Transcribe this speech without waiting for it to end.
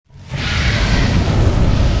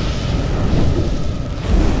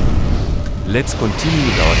Let's continue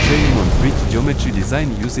with our training on bridge geometry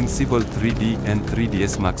design using Civil 3D and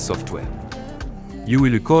 3ds Max software. You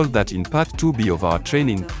will recall that in part 2B of our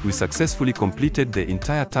training, we successfully completed the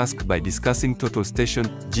entire task by discussing total station,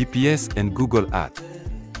 GPS and Google Earth.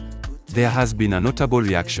 There has been a notable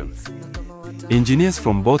reaction. Engineers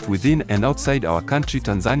from both within and outside our country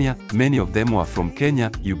Tanzania, many of them were from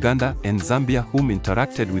Kenya, Uganda and Zambia whom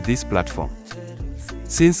interacted with this platform.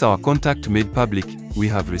 Since our contact made public, we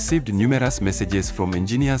have received numerous messages from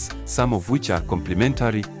engineers, some of which are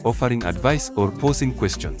complimentary, offering advice or posing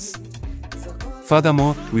questions.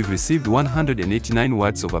 Furthermore, we've received 189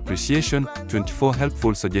 words of appreciation, 24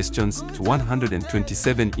 helpful suggestions,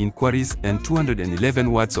 127 inquiries and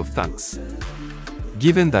 211 words of thanks.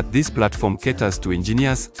 Given that this platform caters to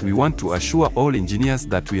engineers, we want to assure all engineers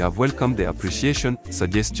that we have welcomed their appreciation,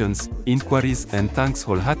 suggestions, inquiries and thanks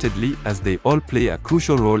wholeheartedly, as they all play a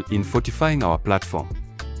crucial role in fortifying our platform.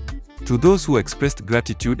 To those who expressed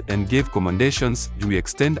gratitude and gave commendations, we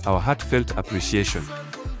extend our heartfelt appreciation.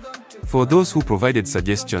 For those who provided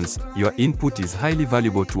suggestions, your input is highly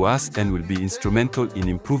valuable to us and will be instrumental in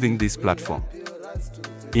improving this platform.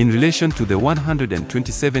 In relation to the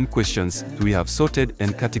 127 questions, we have sorted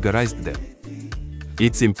and categorized them.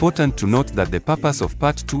 It's important to note that the purpose of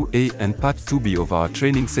Part 2A and Part 2B of our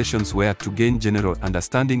training sessions were to gain general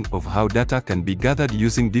understanding of how data can be gathered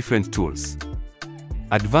using different tools.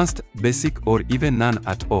 Advanced, basic or even none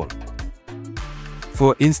at all.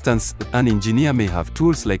 For instance, an engineer may have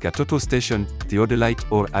tools like a total station, theodolite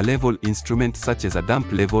or a level instrument such as a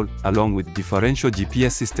dump level, along with differential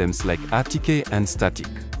GPS systems like Rtk and static.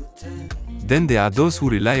 Then there are those who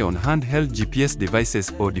rely on handheld GPS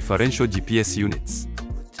devices or differential GPS units.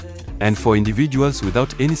 And for individuals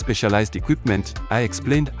without any specialized equipment, I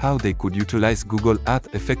explained how they could utilize Google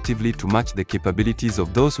Earth effectively to match the capabilities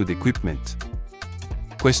of those with equipment.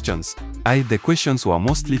 Questions. The questions were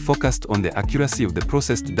mostly focused on the accuracy of the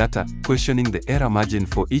processed data, questioning the error margin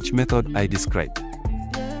for each method I described.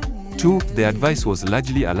 2. The advice was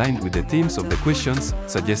largely aligned with the themes of the questions,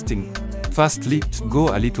 suggesting, firstly,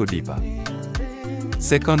 go a little deeper.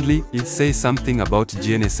 Secondly, say something about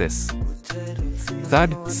GNSS.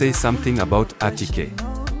 Third, say something about Rtk.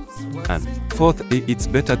 And fourth, it's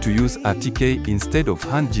better to use Rtk instead of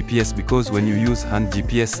hand GPS because when you use hand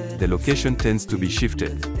GPS, the location tends to be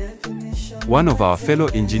shifted. One of our fellow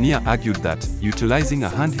engineers argued that utilizing a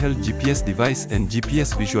handheld GPS device and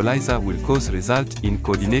GPS visualizer will result in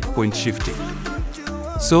coordinate point shifting.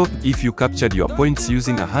 So, if you captured your points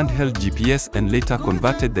using a handheld GPS and later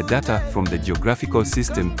converted the data from the geographical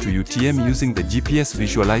system to UTM using the GPS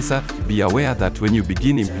visualizer, be aware that when you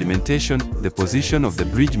begin implementation, the position of the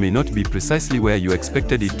bridge may not be precisely where you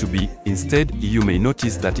expected it to be. Instead, you may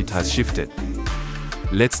notice that it has shifted.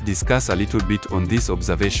 Let's discuss a little bit on this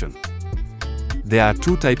observation. There are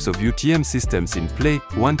two types of UTM systems in play,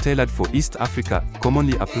 one tailored for East Africa,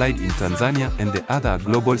 commonly applied in Tanzania, and the other a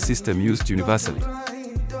global system used universally.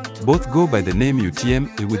 Both go by the name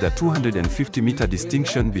UTM with a 250-meter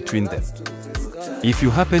distinction between them. If you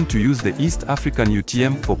happen to use the East African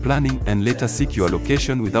UTM for planning and later seek your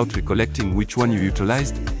location without recollecting which one you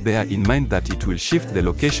utilized, bear in mind that it will shift the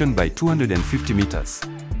location by 250 meters.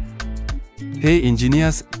 Hey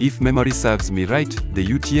engineers, if memory serves me right, the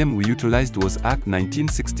UTM we utilized was ARC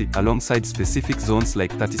 1960 alongside specific zones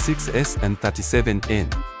like 36S and 37N.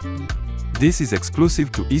 This is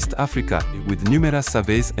exclusive to East Africa, with numerous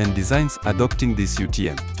surveys and designs adopting this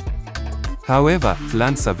UTM. However,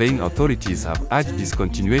 land surveying authorities have urged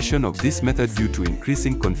discontinuation of this method due to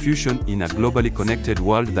increasing confusion in a globally connected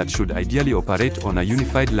world that should ideally operate on a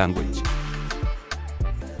unified language.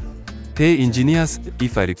 Hey engineers,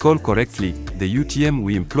 if I recall correctly, the UTM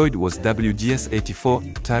we employed was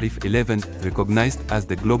WGS84, Tariff 11, recognized as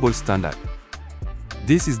the global standard.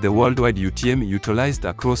 This is the worldwide UTM utilized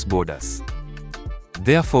across borders.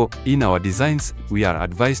 Therefore, in our designs, we are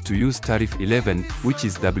advised to use Tariff 11, which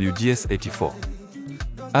is WGS84.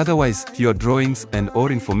 Otherwise, your drawings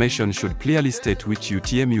and/or information should clearly state which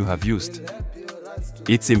UTM you have used.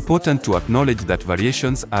 It's important to acknowledge that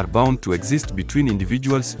variations are bound to exist between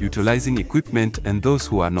individuals utilizing equipment and those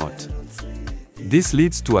who are not. This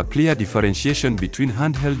leads to a clear differentiation between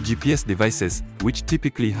handheld GPS devices, which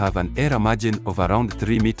typically have an error margin of around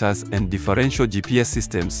 3 meters, and differential GPS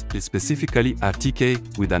systems, specifically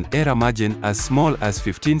Rtk, with an error margin as small as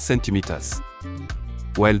 15 centimeters.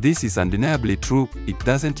 While this is undeniably true, it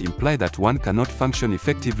doesn't imply that one cannot function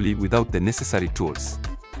effectively without the necessary tools.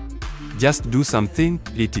 Just do something,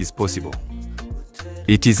 it is possible.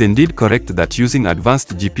 It is indeed correct that using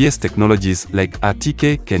advanced GPS technologies like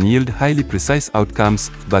Rtk can yield highly precise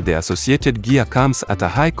outcomes, but the associated gear comes at a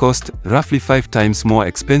high cost, roughly 5 times more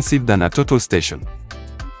expensive than a total station.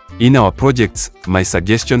 In our projects, my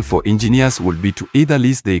suggestion for engineers would be to either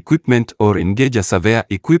lease the equipment or engage a surveyor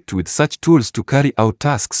equipped with such tools to carry out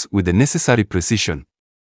tasks with the necessary precision.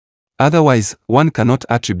 Otherwise, one cannot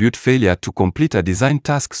attribute failure to complete a design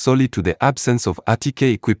task solely to the absence of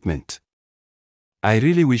Rtk equipment. I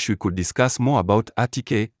really wish we could discuss more about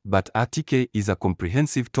Rtk, but Rtk is a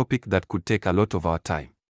comprehensive topic that could take a lot of our time.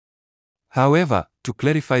 However, to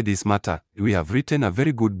clarify this matter, we have written a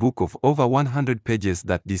very good book of over 100 pages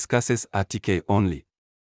that discusses Rtk only.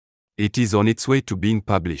 It is on its way to being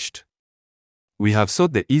published. We have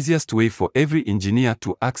sought the easiest way for every engineer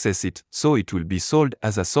to access it, so it will be sold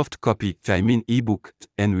as a soft copy, ebook,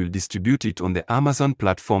 and we'll distribute it on the Amazon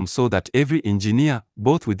platform so that every engineer,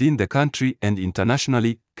 both within the country and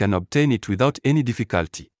internationally, can obtain it without any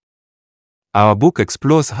difficulty. Our book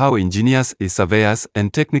explores how engineers, surveyors,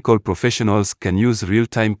 and technical professionals can use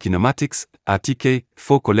real-time kinematics, Rtk,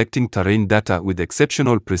 for collecting terrain data with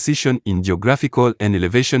exceptional precision in geographical and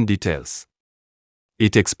elevation details.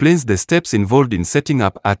 It explains the steps involved in setting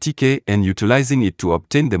up Rtk and utilizing it to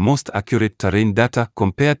obtain the most accurate terrain data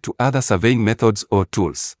compared to other surveying methods or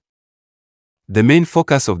tools. The main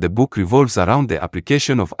focus of the book revolves around the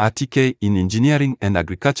application of Rtk in engineering and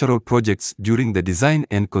agricultural projects during the design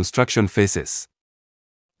and construction phases.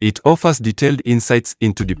 It offers detailed insights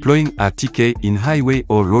into deploying Rtk in highway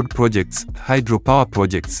or road projects, hydropower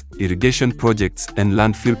projects, irrigation projects, and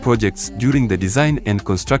landfill projects during the design and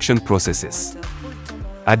construction processes.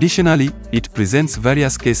 Additionally, it presents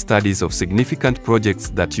various case studies of significant projects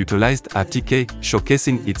that utilized Rtk,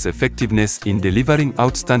 showcasing its effectiveness in delivering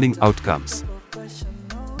outstanding outcomes.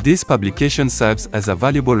 This publication serves as a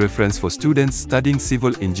valuable reference for students studying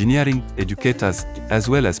civil engineering, educators, as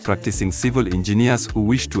well as practicing civil engineers who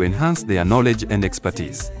wish to enhance their knowledge and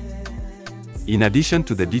expertise. In addition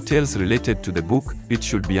to the details related to the book, it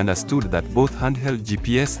should be understood that both handheld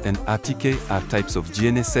GPS and Rtk are types of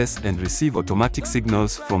GNSS and receive automatic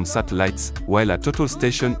signals from satellites, while a total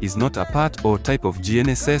station is not a part or type of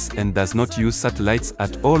GNSS and does not use satellites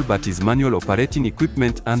at all but is manual operating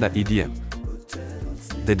equipment under EDM.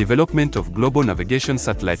 The development of global navigation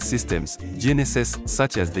satellite systems, GNSS,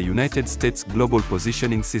 such as the United States Global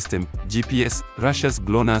Positioning System, GPS, Russia's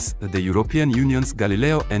GLONASS, the European Union's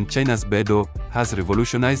Galileo and China's BeiDou, has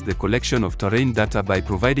revolutionized the collection of terrain data by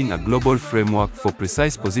providing a global framework for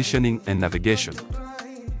precise positioning and navigation.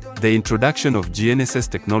 The introduction of GNSS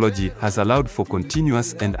technology has allowed for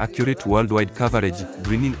continuous and accurate worldwide coverage,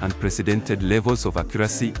 bringing unprecedented levels of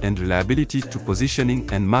accuracy and reliability to positioning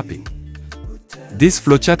and mapping. This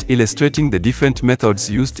flowchart illustrating the different methods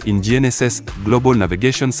used in GNSS Global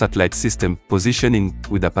Navigation Satellite System positioning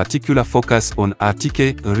with a particular focus on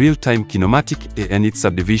Rtk real-time kinematic and its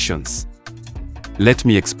subdivisions. Let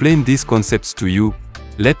me explain these concepts to you.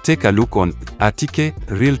 Let's take a look on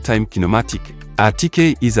Rtk real-time kinematic.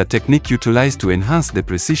 Rtk is a technique utilized to enhance the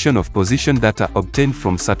precision of position data obtained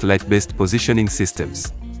from satellite-based positioning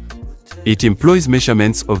systems. It employs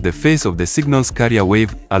measurements of the phase of the signal's carrier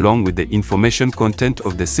wave, along with the information content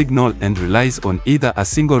of the signal and relies on either a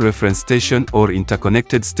single reference station or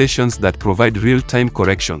interconnected stations that provide real-time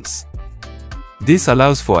corrections. This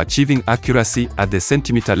allows for achieving accuracy at the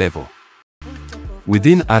centimeter level.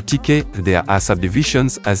 Within Rtk, there are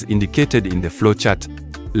subdivisions as indicated in the flowchart.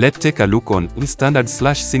 Let's take a look on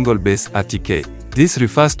standard/single base Rtk. This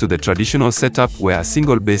refers to the traditional setup where a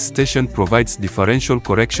single base station provides differential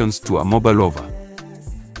corrections to a mobile rover.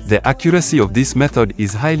 The accuracy of this method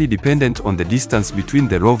is highly dependent on the distance between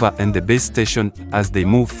the rover and the base station. As they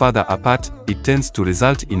move further apart, it tends to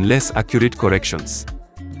result in less accurate corrections.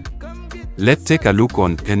 Let's take a look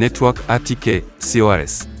on a network Rtk,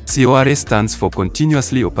 CORS. CORS stands for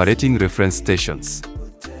Continuously Operating Reference Stations.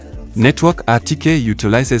 Network Rtk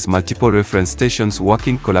utilizes multiple reference stations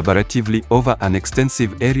working collaboratively over an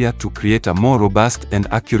extensive area to create a more robust and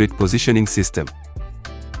accurate positioning system.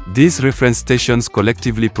 These reference stations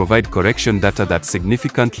collectively provide correction data that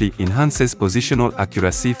significantly enhances positional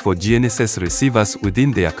accuracy for GNSS receivers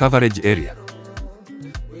within their coverage area.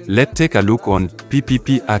 Let's take a look on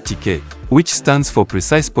PPP Rtk, which stands for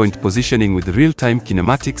Precise Point Positioning with Real-Time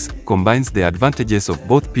Kinematics, combines the advantages of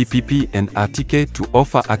both PPP and Rtk to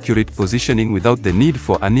offer accurate positioning without the need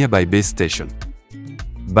for a nearby base station.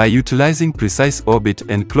 By utilizing precise orbit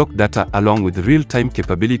and clock data along with real-time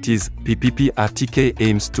capabilities, PPP Rtk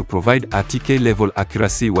aims to provide Rtk level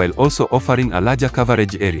accuracy while also offering a larger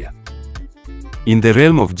coverage area. In the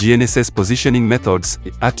realm of GNSS positioning methods,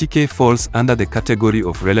 RTK falls under the category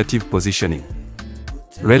of relative positioning.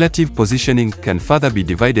 Relative positioning can further be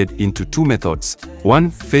divided into two methods. 1.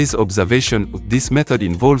 Phase observation. This method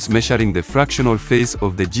involves measuring the fractional phase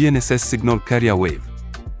of the GNSS signal carrier wave.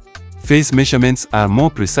 Phase measurements are more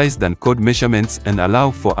precise than code measurements and allow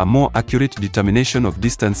for a more accurate determination of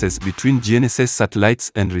distances between GNSS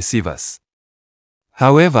satellites and receivers.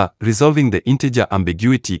 However, resolving the integer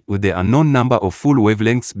ambiguity with the unknown number of full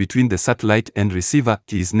wavelengths between the satellite and receiver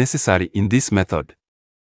is necessary in this method.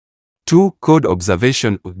 2. Code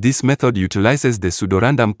observation. This method utilizes the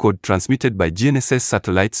pseudorandom code transmitted by GNSS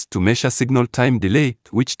satellites to measure signal time delay,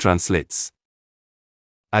 which translates.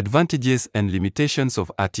 Advantages and limitations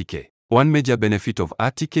of RTK. One major benefit of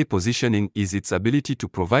RTK positioning is its ability to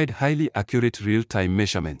provide highly accurate real-time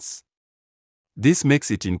measurements. This makes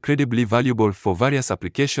it incredibly valuable for various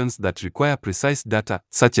applications that require precise data,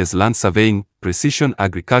 such as land surveying, precision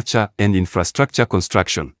agriculture, and infrastructure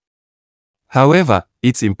construction. However,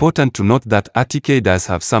 it's important to note that RTK does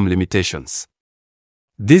have some limitations.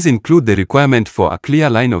 These include the requirement for a clear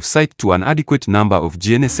line of sight to an adequate number of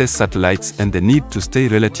GNSS satellites and the need to stay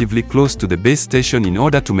relatively close to the base station in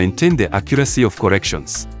order to maintain the accuracy of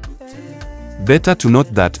corrections. Better to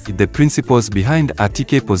note that the principles behind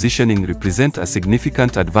RTK positioning represent a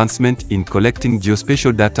significant advancement in collecting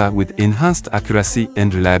geospatial data with enhanced accuracy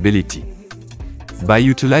and reliability. By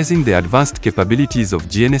utilizing the advanced capabilities of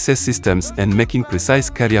GNSS systems and making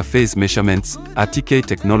precise carrier phase measurements, Rtk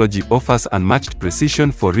technology offers unmatched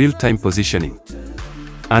precision for real-time positioning.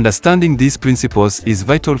 Understanding these principles is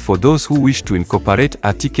vital for those who wish to incorporate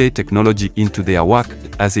Rtk technology into their work,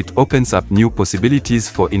 as it opens up new possibilities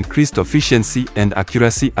for increased efficiency and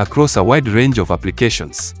accuracy across a wide range of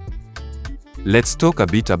applications. Let's talk a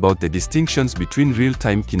bit about the distinctions between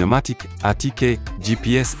real-time kinematic, Rtk,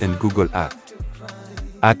 GPS and Google Earth.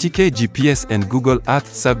 Rtk GPS and Google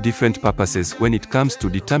Earth serve different purposes when it comes to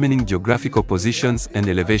determining geographical positions and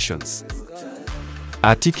elevations.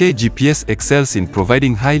 Rtk GPS excels in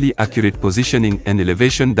providing highly accurate positioning and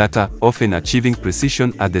elevation data, often achieving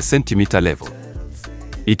precision at the centimeter level.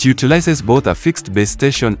 It utilizes both a fixed base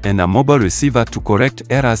station and a mobile receiver to correct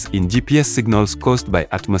errors in GPS signals caused by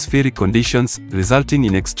atmospheric conditions, resulting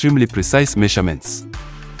in extremely precise measurements.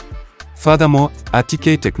 Furthermore,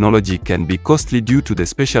 Rtk technology can be costly due to the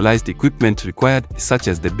specialized equipment required, such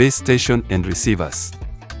as the base station and receivers.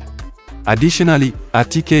 Additionally,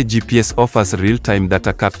 Rtk GPS offers real-time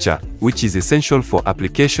data capture, which is essential for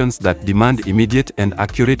applications that demand immediate and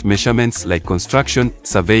accurate measurements like construction,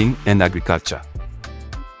 surveying, and agriculture.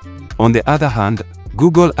 On the other hand,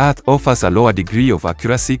 Google Earth offers a lower degree of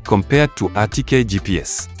accuracy compared to Rtk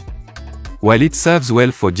GPS. While it serves well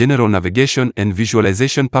for general navigation and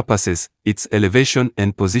visualization purposes, its elevation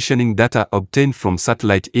and positioning data obtained from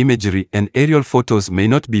satellite imagery and aerial photos may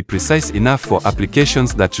not be precise enough for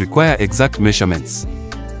applications that require exact measurements.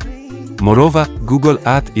 Moreover, Google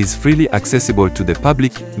Earth is freely accessible to the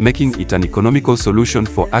public, making it an economical solution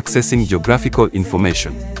for accessing geographical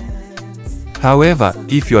information. However,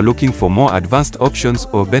 if you are looking for more advanced options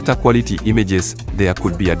or better quality images, there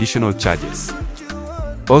could be additional charges.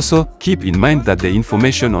 Also, keep in mind that the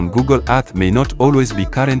information on Google Earth may not always be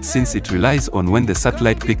current since it relies on when the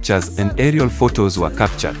satellite pictures and aerial photos were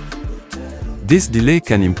captured. This delay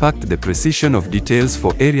can impact the precision of details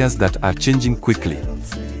for areas that are changing quickly.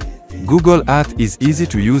 Google Earth is easy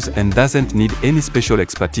to use and doesn't need any special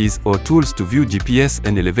expertise or tools to view GPS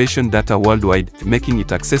and elevation data worldwide, making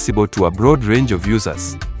it accessible to a broad range of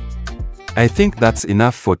users. I think that's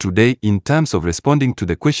enough for today in terms of responding to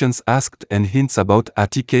the questions asked and hints about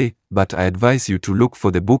Rtk, but I advise you to look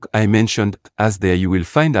for the book I mentioned, as there you will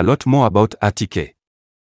find a lot more about Rtk.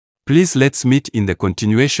 Please let's meet in the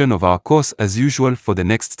continuation of our course as usual for the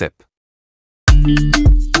next step.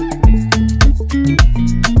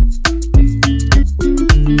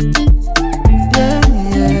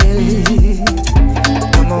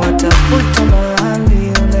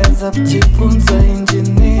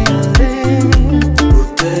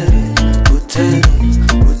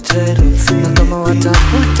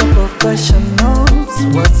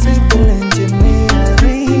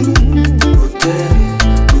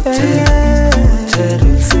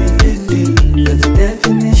 The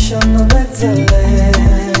definition of excellence.